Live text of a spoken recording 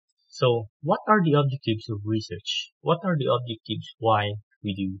So, what are the objectives of research? What are the objectives why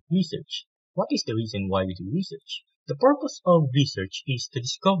we do research? What is the reason why we do research? The purpose of research is to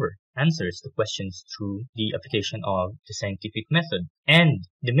discover answers to questions through the application of the scientific method. And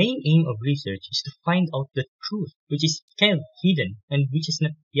the main aim of research is to find out the truth, which is kind of hidden and which has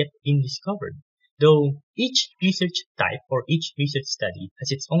not yet been discovered. Though each research type or each research study has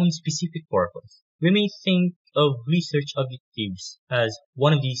its own specific purpose, we may think of research objectives as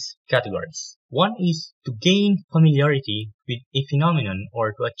one of these categories. One is to gain familiarity with a phenomenon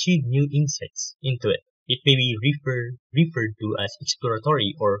or to achieve new insights into it. It may be referred to as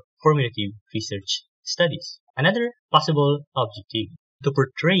exploratory or formulative research studies. Another possible objective, to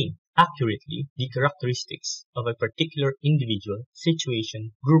portray accurately the characteristics of a particular individual,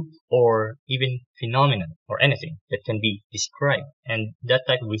 situation, group, or even phenomenon, or anything that can be described. And that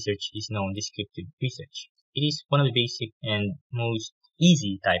type of research is known descriptive research. It is one of the basic and most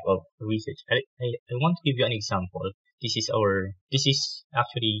easy type of research. I want to give you an example. This is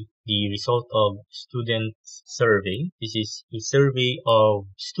actually the result of students' survey. This is a survey of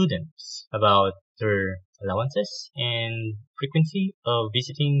students about their allowances and frequency of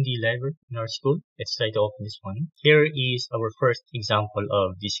visiting the library in our school. Let's try to open this one. Here is our first example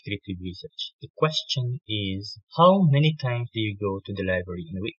of descriptive research. The question is, how many times do you go to the library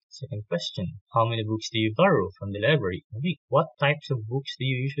in a week? Second question, how many books do you borrow from the library in a week? What types of books do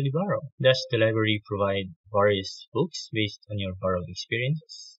you usually borrow? Does the library provide various books based on your borrowed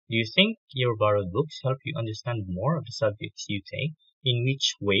experiences? Do you think your borrowed books help you understand more of the subjects you take? In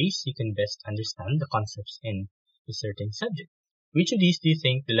which ways you can best understand the concepts in a certain subject? Which of these do you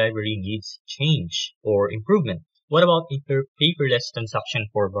think the library needs change or improvement? What about a paperless transaction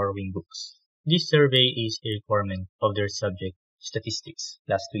for borrowing books? This survey is a requirement of their subject statistics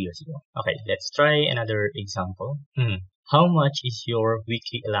last 2 years ago. Okay, let's try another example. How much is your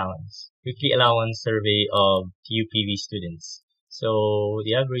weekly allowance? Weekly allowance survey of UPV students. So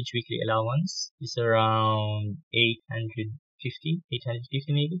the average weekly allowance is around 850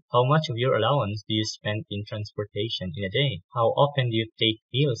 maybe. How much of your allowance do you spend in transportation in a day? How often do you take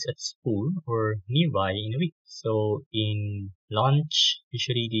meals at school or nearby in a week? So in lunch,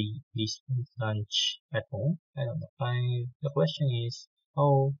 usually they spend lunch at home. I don't know. The question is,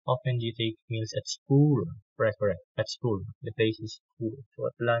 how often do you take meals at school? Correct. At school. The place is school. So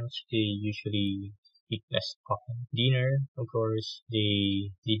at lunch, they usually eat less often. Dinner, of course, they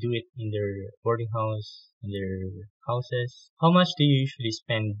do it in their boarding house, in their houses. How much do you usually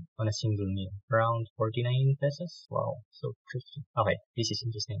spend on a single meal? Around 49 pesos? Wow, so thrifty. Okay, this is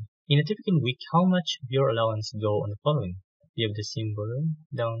interesting. In a typical week, how much of your allowance go on the following? You have the symbol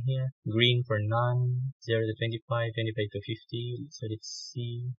down here. Green for none, 0 to 25, 25 to 50. So let's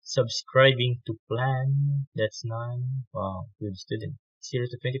see. Subscribing to plan, that's none. Wow, good student. 0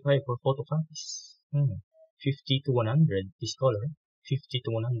 to 25 for photocopies. 50 to 100 is color. 50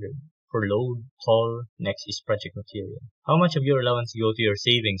 to 100 for load, call. Next is project material. How much of your allowance go to your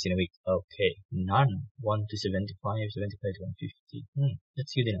savings in a week? Okay, none. 1 to 75, 75 to 150.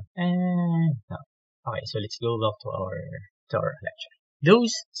 That's good enough. And now, okay, so let's go back to our lecture.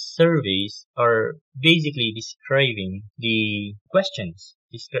 Those surveys are basically describing the questions.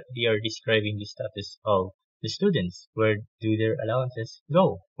 They are describing the status of the students. Where do their allowances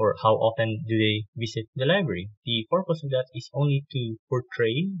go? Or how often do they visit the library? The purpose of that is only to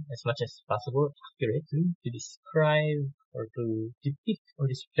portray as much as possible accurately, to describe or to depict or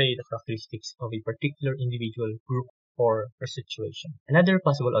display the characteristics of a particular individual, group, or a situation. Another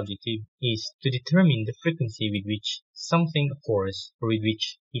possible objective is to determine the frequency with which something occurs or with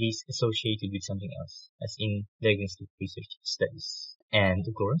which it is associated with something else, as in diagnostic research studies. And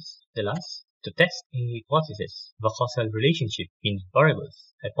of course, the last, to test a hypothesis of a causal relationship in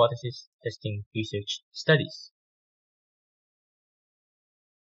variables, hypothesis testing research studies.